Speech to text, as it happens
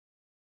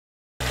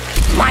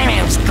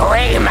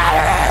gray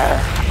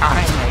matter.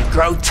 I'm a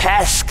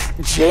grotesque,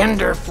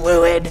 gender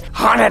fluid,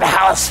 haunted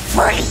house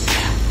freak.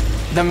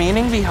 The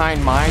meaning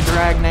behind my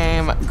drag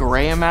name,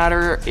 Gray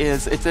Matter,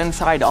 is it's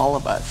inside all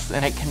of us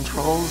and it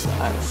controls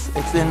us.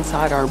 It's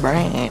inside our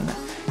brain.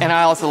 And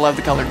I also love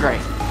the color gray.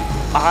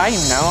 I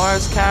know I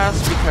was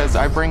cast because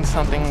I bring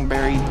something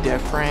very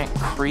different,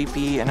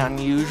 creepy, and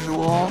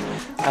unusual.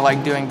 I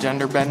like doing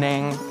gender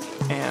bending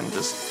and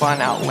just fun,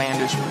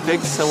 outlandish,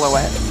 big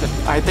silhouettes.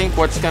 I think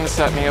what's gonna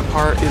set me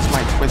apart is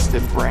my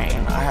twisted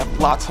brain. I have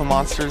lots of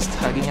monsters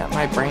tugging at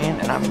my brain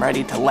and I'm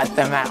ready to let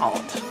them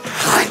out.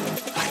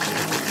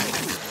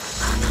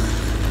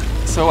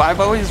 So I've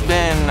always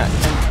been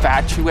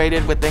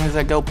infatuated with things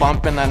that go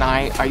bump in the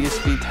night. I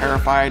used to be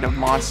terrified of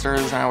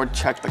monsters and I would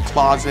check the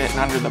closet and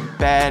under the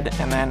bed.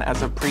 And then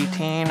as a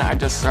preteen, I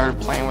just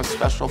started playing with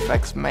special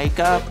effects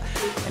makeup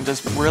and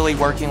just really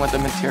working with the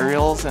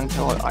materials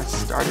until I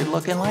started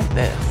looking like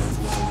this.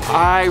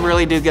 I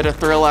really do get a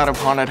thrill out of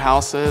haunted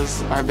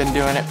houses. I've been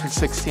doing it for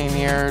 16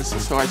 years,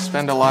 so I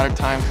spend a lot of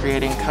time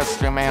creating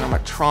custom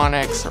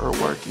animatronics or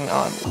working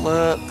on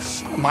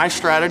looks. My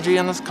strategy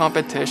in this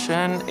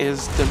competition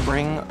is to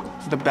bring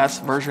the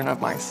best version of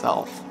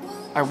myself.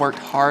 I worked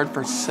hard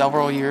for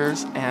several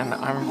years and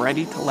I'm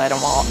ready to let them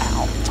all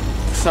out.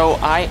 So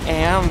I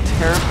am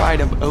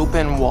terrified of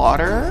open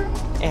water,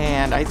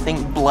 and I think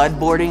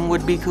bloodboarding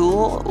would be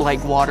cool, like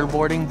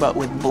waterboarding but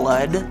with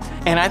blood.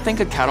 And I think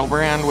a cattle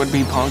brand would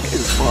be punk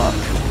as fuck.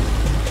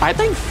 I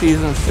think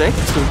season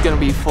 6 is gonna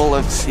be full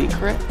of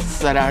secrets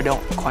that I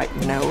don't quite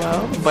know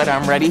of, but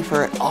I'm ready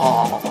for it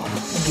all.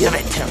 Give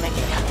it to me.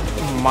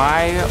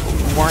 My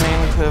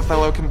warning to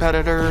fellow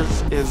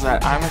competitors is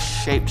that I'm a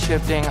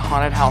shape-shifting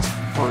haunted house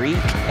freak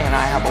and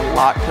I have a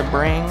lot to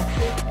bring,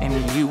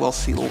 and you will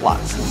see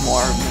lots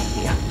more of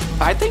me.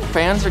 I think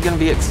fans are gonna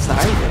be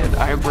excited.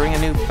 I bring a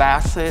new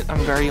facet. I'm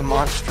very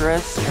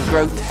monstrous and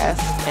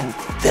grotesque and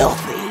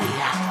filthy.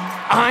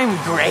 I'm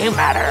Gray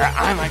Matter.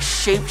 I'm a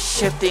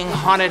shape-shifting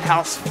haunted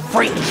house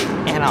freak,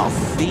 and I'll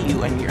see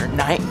you in your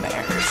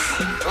nightmares.